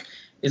back,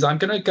 is I'm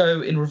going to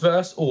go in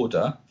reverse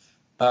order,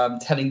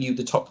 telling you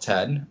the top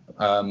 10,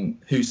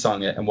 who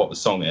sung it and what the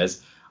song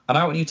is. And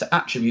I want you to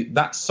attribute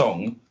that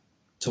song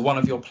to one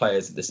of your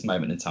players at this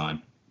moment in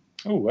time.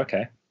 Oh,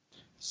 okay.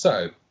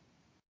 So,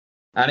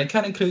 and it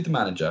can include the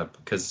manager,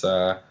 because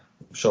I'm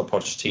sure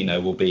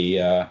Pochettino will be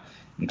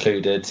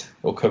included,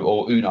 or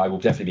Unai will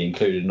definitely be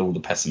included in all the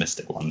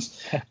pessimistic ones.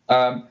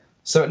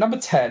 So at number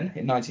 10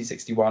 in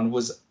 1961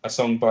 was a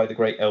song by the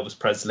great Elvis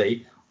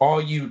Presley,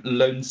 Are You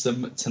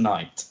Lonesome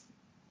Tonight?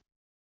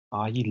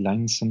 Are You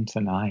Lonesome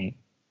Tonight?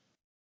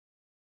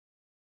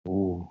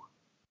 Ooh.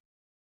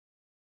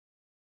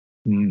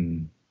 I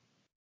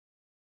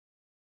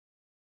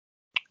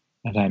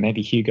don't know,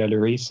 maybe Hugo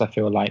Lloris. I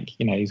feel like,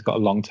 he's got a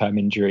long-term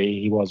injury.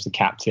 He was the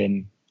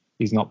captain.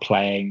 He's not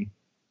playing.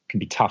 It can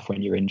be tough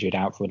when you're injured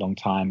out for a long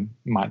time.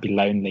 Might be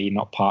lonely,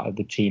 not part of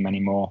the team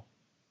anymore.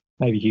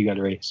 Maybe Hugo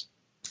Lloris.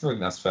 I think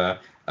that's fair.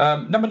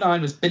 Number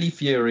 9 was Billy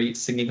Fury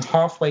singing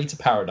Halfway to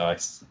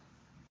Paradise.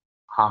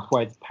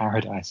 Halfway to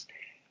Paradise.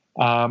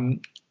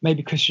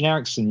 Maybe Christian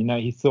Eriksen.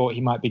 He thought he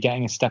might be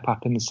getting a step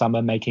up in the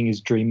summer, making his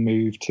dream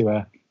move to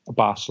a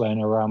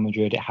Barcelona or Real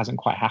Madrid. It hasn't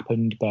quite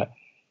happened, but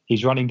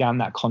he's running down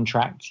that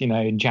contract.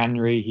 In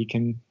January, he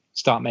can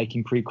start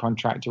making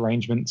pre-contract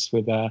arrangements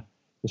with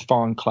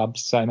foreign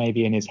clubs. So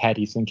maybe in his head,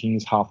 he's thinking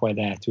he's halfway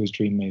there to his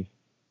dream move.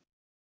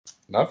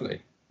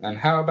 Lovely. And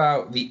how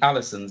about the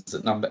Allisons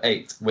at number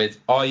 8 with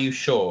Are You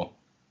Sure?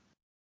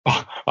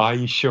 Are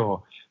You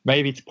Sure?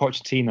 Maybe to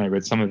Pochettino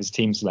with some of his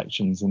team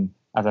selections. And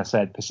as I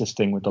said,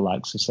 persisting with the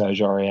likes of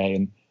Serge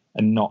Aurier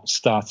and not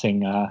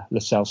starting Lo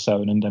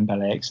Celso and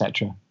Ndombele,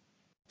 etc.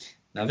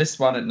 Now, this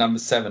one at number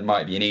 7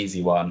 might be an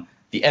easy one.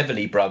 The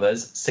Everly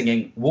Brothers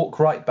singing Walk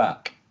Right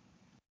Back.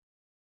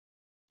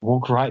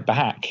 Walk Right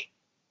Back.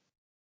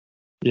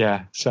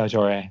 Yeah, Serge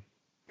Aurier.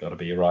 Got to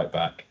be right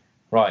back.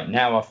 Right,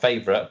 now our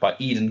favourite by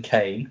Eden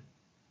Kane.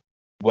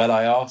 Well,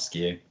 I Ask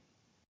You.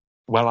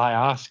 Well, I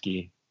Ask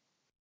You.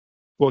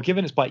 Well,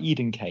 given it's by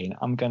Eden Kane,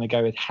 I'm going to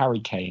go with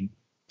Harry Kane.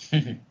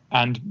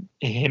 And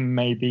him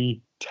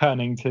maybe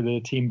turning to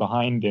the team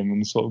behind him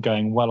and sort of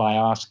going, well, I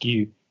ask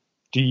you,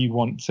 do you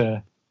want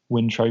to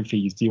win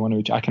trophies? Do you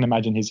want to? I can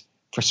imagine his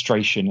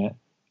frustration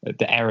at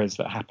the errors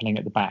that are happening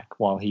at the back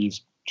while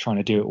he's trying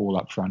to do it all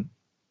up front.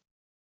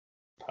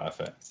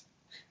 Perfect.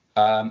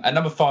 At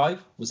number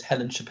 5 was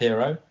Helen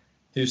Shapiro,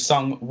 who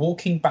sung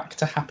Walking Back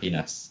to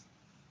Happiness.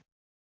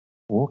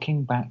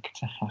 Walking Back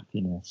to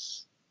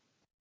Happiness.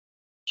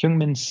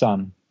 Heung-Min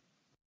Son.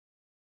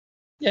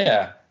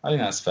 Yeah, I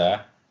think that's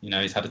fair.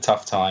 He's had a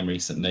tough time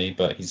recently,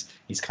 but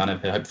he's kind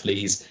of, hopefully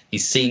he's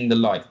seeing the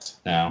light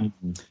now.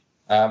 Mm-hmm.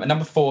 At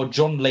number 4,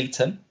 John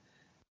Layton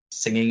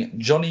singing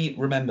Johnny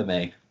Remember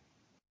Me.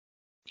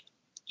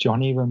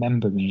 Johnny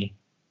Remember Me.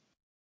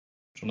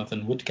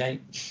 Jonathan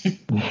Woodgate.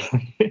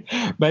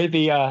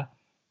 Maybe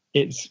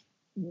it's.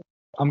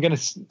 I'm going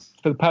to,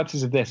 for the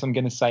purposes of this, I'm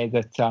going to say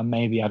that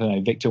maybe, I don't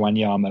know, Victor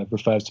Wanyama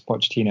refers to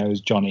Pochettino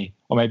as Johnny,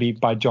 or maybe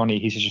by Johnny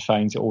he's just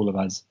referring to all of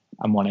us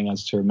and wanting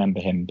us to remember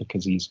him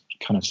because he's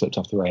kind of slipped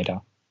off the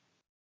radar.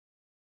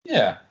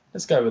 Yeah,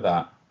 let's go with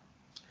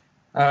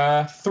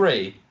that.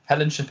 3,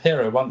 Helen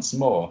Shapiro once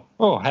more.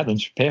 Oh, Helen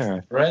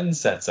Shapiro.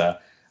 Trendsetter.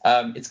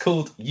 It's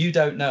called You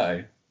Don't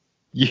Know.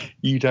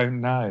 You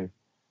don't know.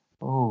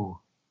 Oh.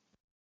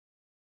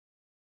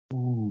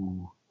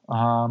 Ooh.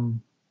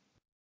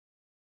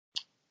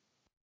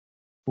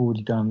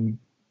 Already done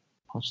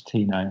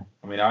Pochettino.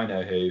 I mean, I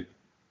know who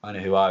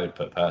I would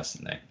put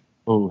personally.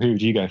 Oh, who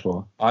would you go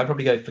for? I'd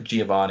probably go for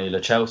Giovanni Lo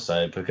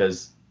Celso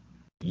because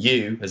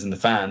you, as in the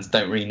fans,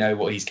 don't really know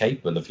what he's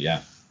capable of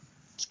yet.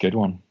 It's a good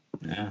one.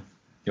 Yeah.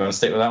 You want to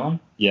stick with that one?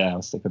 Yeah,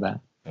 I'll stick with that.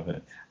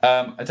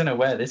 I don't know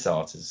where this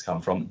artist has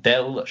come from.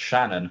 Del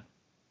Shannon.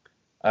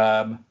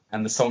 And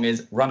the song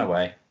is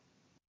Runaway.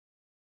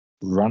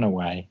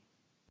 Runaway.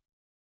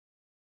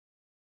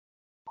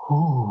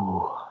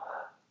 Ooh.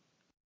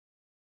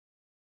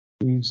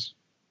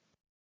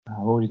 I've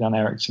already done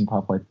Ericsson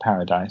Pathway to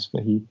Paradise,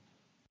 but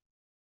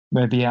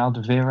maybe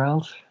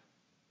Alderweireld?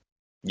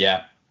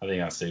 Yeah, I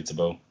think that's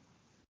suitable.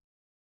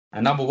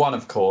 And number one,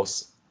 of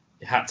course,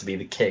 it had to be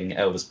the king,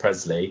 Elvis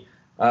Presley.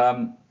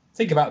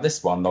 Think about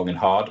this one long and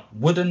hard.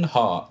 Wooden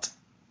Heart.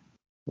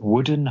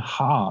 Wooden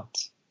Heart.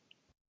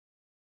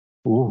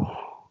 Ooh.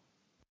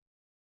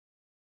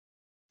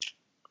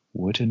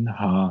 Wooden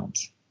Heart.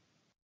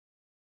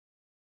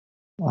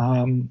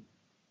 I'm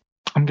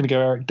going to go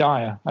Eric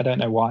Dyer. I don't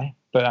know why,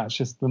 but that's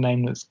just the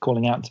name that's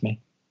calling out to me.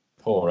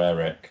 Poor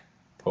Eric.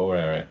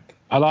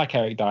 I like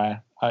Eric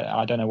Dyer.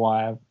 I don't know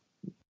why.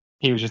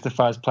 He was just the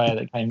first player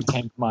that came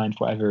to mind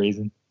for whatever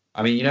reason.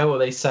 I mean, you know what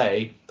they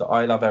say, that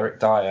I love Eric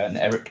Dyer and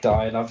Eric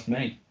Dyer loves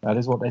me. That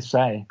is what they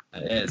say.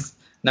 It is.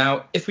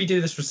 Now, if we do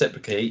this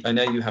reciprocally, I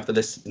know you have the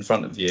list in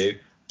front of you.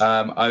 There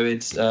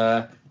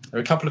are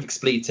a couple of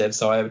expletives,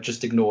 so I would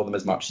just ignore them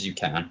as much as you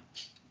can.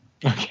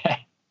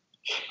 Okay.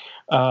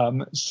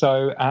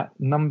 So at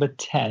number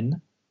 10,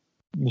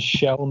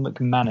 Michelle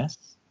McManus.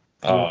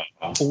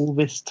 All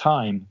This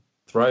Time.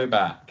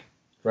 Throwback.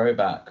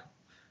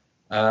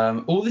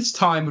 All This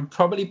Time would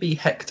probably be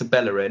Hector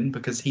Bellerin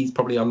because he's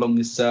probably our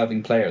longest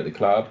serving player at the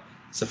club.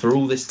 So for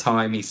all this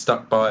time, he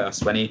stuck by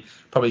us when he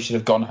probably should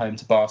have gone home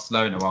to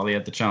Barcelona while he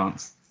had the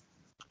chance.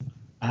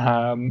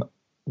 Then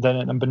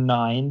at number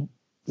 9,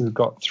 we've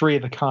got Three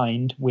of a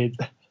Kind with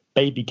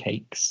Baby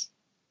Cakes.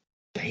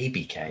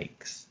 Baby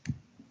Cakes?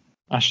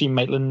 Ashley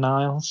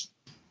Maitland-Niles.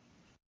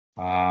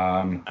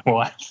 Well,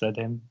 I said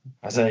him.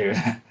 I say,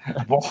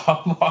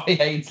 why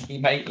Ainsley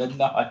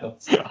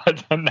Maitland-Niles? I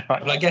don't know.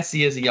 Well, I guess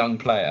he is a young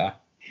player.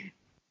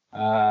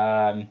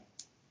 Trying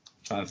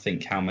to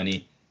think how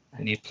many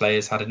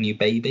players had a new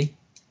baby.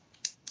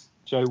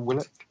 Joe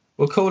Willock.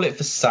 We'll call it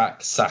for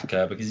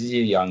Saka because he's a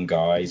young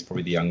guy. He's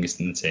probably the youngest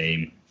in the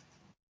team.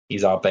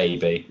 He's our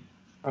baby.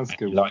 That's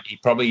good. He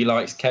probably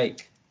likes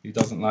cake. Who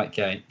doesn't like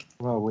cake?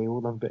 Well, we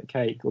all love a bit of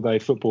cake, although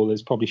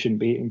footballers probably shouldn't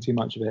be eating too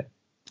much of it.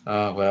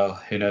 Oh, well,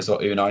 who knows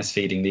what Unai's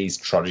feeding these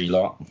trudgy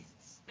lot.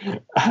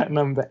 At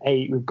number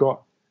 8, we've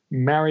got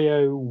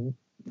Mario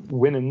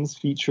Winans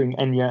featuring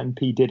Enya and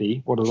P.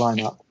 Diddy. What a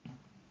lineup.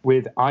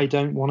 With I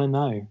Don't Want to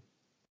Know.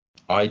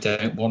 I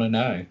Don't Want to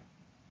Know.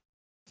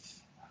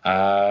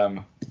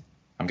 I'm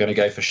going to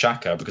go for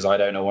Shaka because I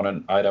don't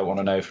want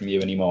to know from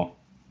you anymore.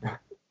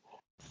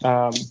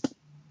 I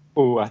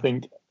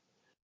think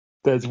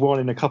there's one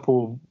in a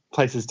couple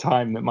places'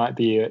 time that might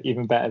be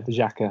even better for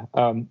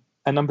Xhaka.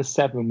 At number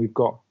 7, we've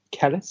got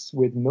Kellis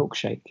with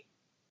Milkshake.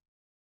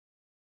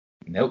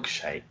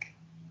 Milkshake?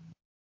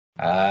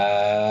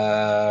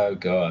 Oh,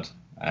 God.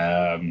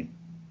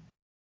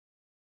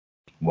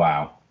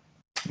 Wow.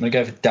 I'm going to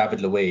go for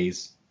David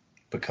Luiz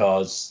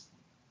because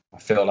I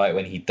feel like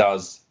when he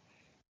does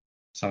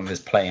some of his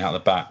playing out the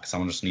back,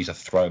 someone just needs to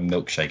throw a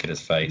milkshake at his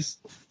face.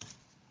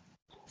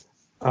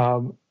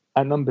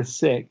 At number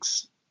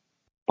 6,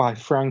 by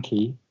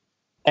Frankie,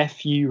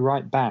 F you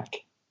right back.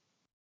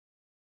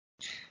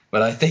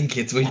 Well, I think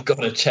we've got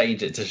to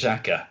change it to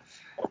Xhaka.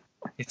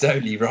 It's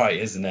only right,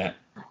 isn't it?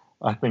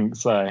 I think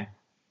so.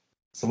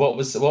 So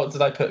what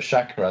did I put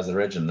Xhaka as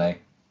originally?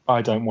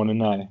 I don't want to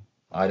know.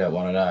 I don't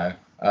want to know.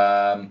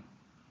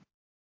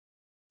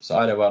 So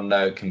I don't want to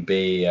know can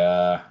be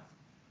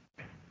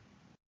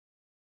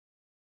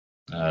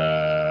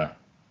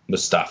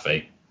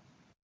Mustafi.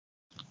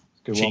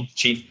 Good one.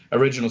 Chief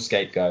original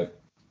scapegoat.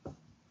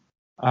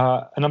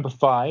 At number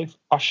 5,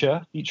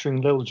 Usher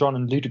featuring Lil Jon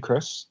and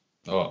Ludacris.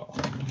 Oh.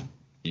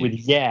 With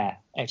yeah!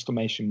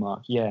 Exclamation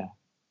mark. Yeah.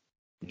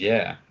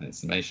 Yeah!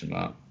 Exclamation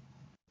mark.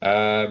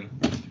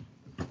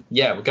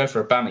 Yeah, we'll go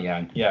for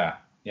Aubameyang. Yeah.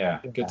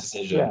 Good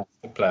decision. Yeah.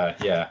 Good player.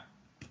 Yeah.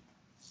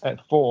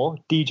 At 4,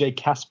 DJ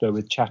Casper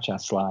with Cha Cha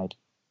Slide.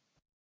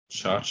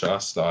 Cha Cha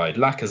Slide.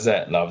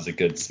 Lacazette loves a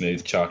good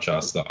smooth Cha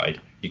Cha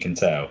Slide. You can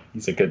tell.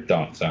 He's a good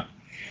dancer.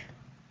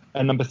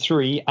 At number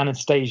 3,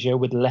 Anastasia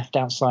with Left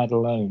Outside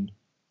Alone.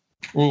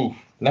 Ooh,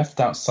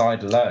 Left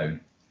Outside Alone.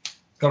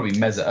 Got to be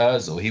Mesut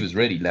Ozil. He was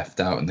really left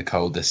out in the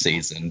cold this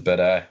season,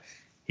 but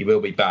he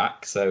will be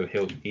back. So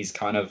he's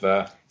kind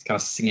of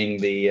singing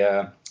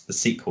the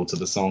sequel to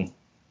the song.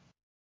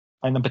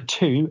 And number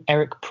 2,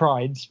 Eric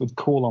Prides with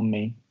Call on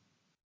Me.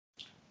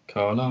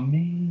 Call on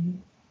me.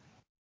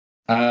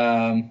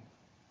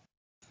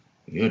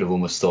 You would have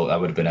almost thought that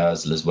would have been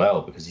Ozil as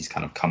well, because he's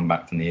kind of come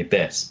back from the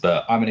abyss.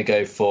 But I'm going to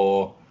go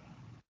for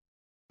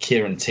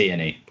Kieran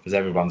Tierney, because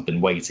everyone's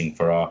been waiting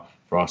for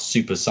our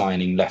super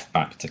signing left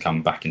back to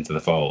come back into the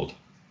fold.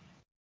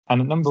 And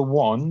at number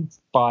 1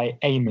 by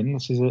Eamon,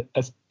 this is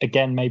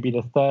again maybe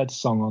the third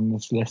song on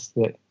this list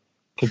that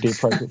could be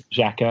appropriate for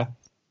Xhaka.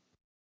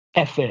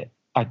 F it,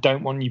 I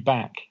don't want you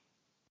back.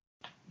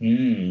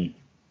 Well,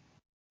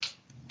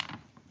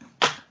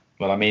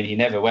 I mean, he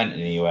never went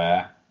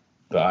anywhere,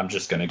 but I'm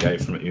just going to go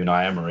from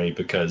Unai Emery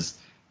because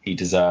he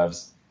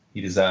deserves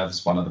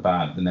one of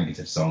the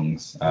negative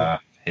songs.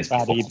 His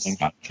Bad evening.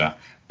 Manager.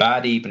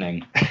 Bad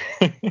evening.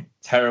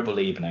 Terrible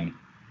evening.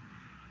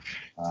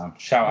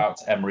 Shout out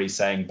to Emery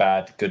saying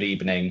good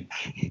evening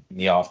in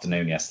the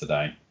afternoon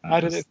yesterday. How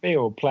did it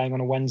feel playing on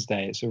a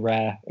Wednesday? It's a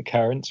rare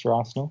occurrence for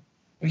Arsenal.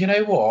 Well, you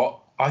know what?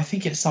 I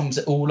think it sums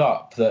it all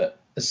up that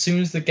as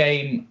soon as the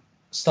game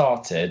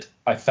started,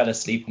 I fell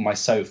asleep on my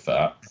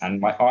sofa and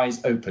my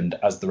eyes opened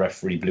as the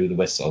referee blew the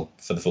whistle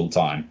for the full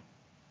time.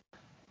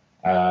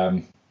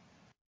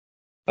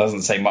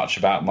 Doesn't say much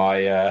about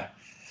my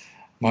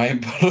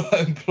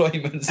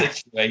employment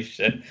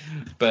situation,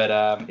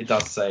 but it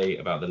does say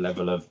about the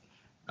level of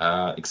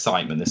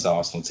excitement this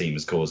Arsenal team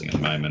is causing at the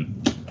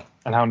moment.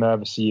 And how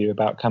nervous are you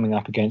about coming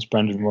up against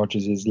Brendan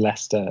Rodgers'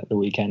 Leicester at the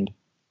weekend?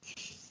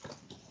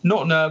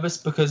 Not nervous,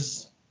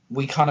 because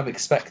we kind of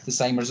expect the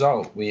same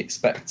result. We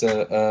expect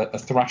a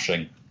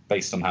thrashing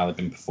based on how they've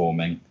been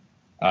performing.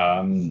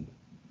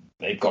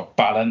 They've got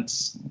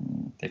balance.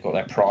 They've got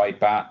their pride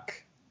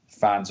back.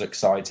 Fans are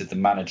excited. The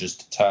manager's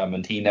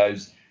determined. He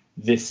knows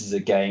this is a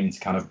game to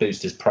kind of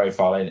boost his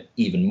profile in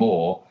even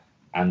more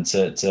and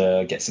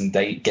to get some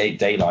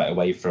daylight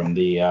away from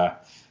the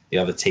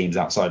other teams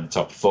outside the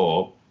top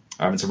 4.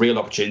 It's a real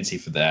opportunity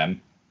for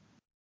them.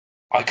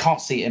 I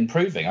can't see it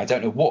improving. I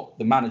don't know what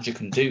the manager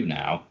can do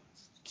now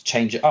to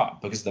change it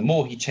up, because the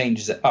more he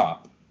changes it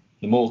up,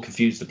 the more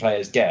confused the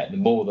players get, the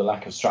more the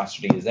lack of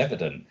strategy is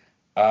evident.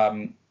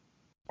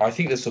 I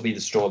think this will be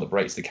the straw that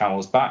breaks the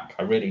camel's back.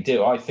 I really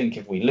do. I think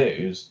if we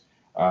lose,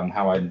 and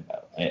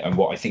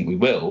what I think we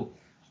will,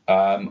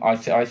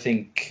 I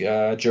think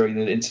during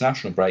the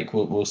international break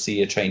we'll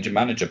see a change in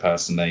manager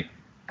personally,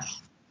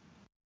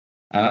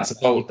 and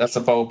that's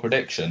a bold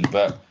prediction.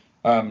 But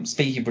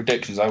speaking of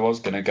predictions, I was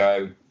going to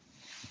go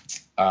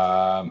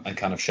and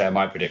kind of share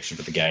my prediction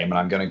for the game, and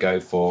I'm going to go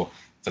for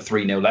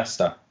 3-0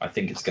 Leicester. I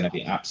think it's going to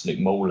be an absolute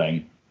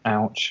mauling.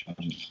 Ouch.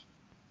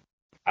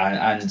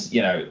 And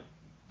you know,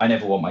 I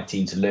never want my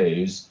team to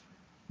lose,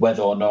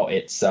 whether or not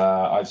it's.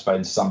 I've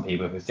spoken to some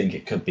people who think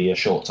it could be a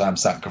short-term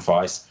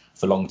sacrifice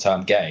for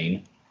long-term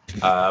gain.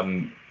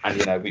 And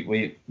you know,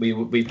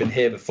 we've been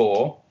here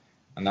before,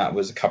 and that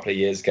was a couple of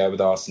years ago with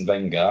Arsene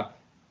Wenger,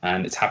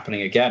 and it's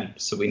happening again.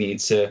 So we need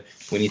to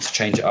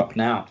change it up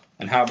now.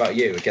 And how about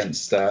you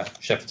against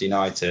Sheffield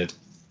United?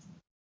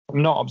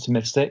 I'm not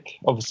optimistic.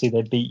 Obviously,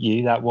 they beat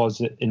you. That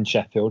was in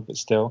Sheffield, but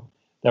still,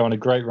 they're on a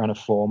great run of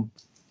form,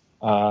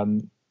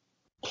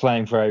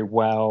 playing very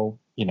well.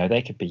 You know,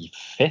 they could be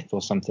 5th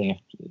or something,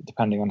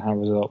 depending on how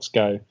results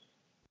go.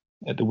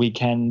 At the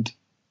weekend,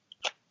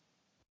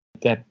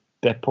 they're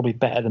probably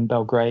better than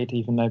Belgrade,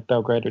 even though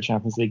Belgrade are a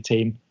Champions League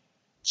team.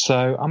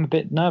 So I'm a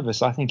bit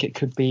nervous. I think it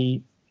could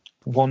be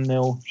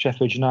 1-0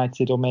 Sheffield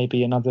United, or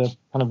maybe another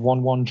kind of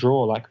 1-1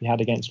 draw like we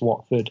had against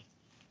Watford.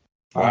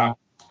 Wow.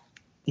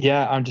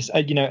 Yeah, I'm just,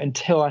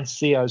 until I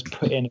see us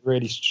put in a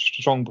really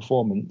strong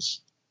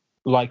performance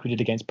like we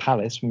did against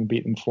Palace when we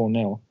beat them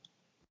 4-0,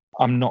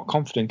 I'm not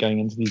confident going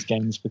into these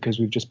games, because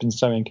we've just been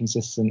so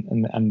inconsistent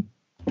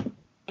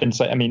and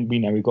so, I mean, we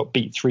know we got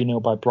beat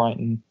 3-0 by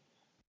Brighton,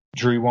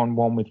 drew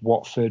 1-1 with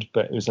Watford,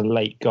 but it was a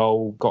late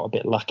goal, got a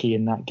bit lucky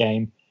in that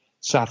game.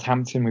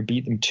 Southampton, we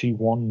beat them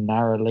 2-1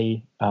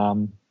 narrowly.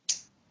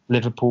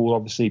 Liverpool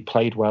obviously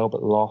played well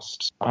but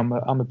lost. I'm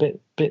a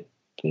bit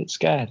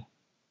scared.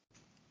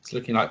 It's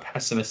looking like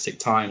pessimistic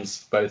times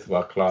for both of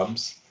our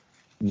clubs.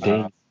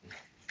 Indeed.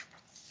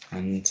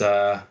 And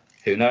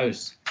who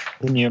knows?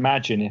 Can you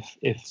imagine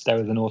if there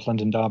was a North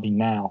London derby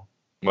now?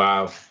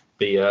 Wow,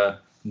 be a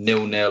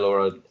 0-0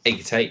 or a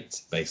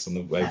 8-8 based on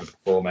the way we're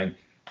performing.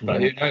 But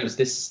who knows?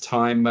 This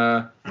time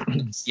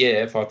this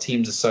year, if our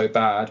teams are so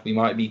bad, we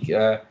might be.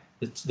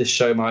 This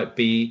show might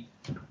be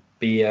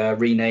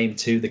renamed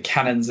to the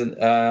Cannons and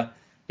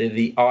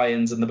the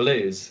Irons and the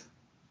Blues.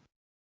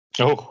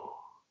 Oh,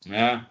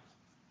 yeah.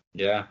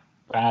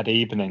 Bad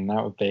evening,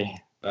 that would be.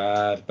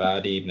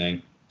 Bad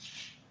evening.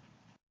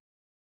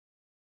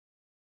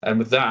 And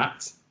with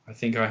that, I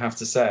think I have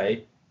to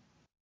say,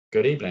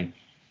 good evening.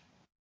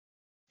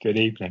 Good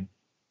evening.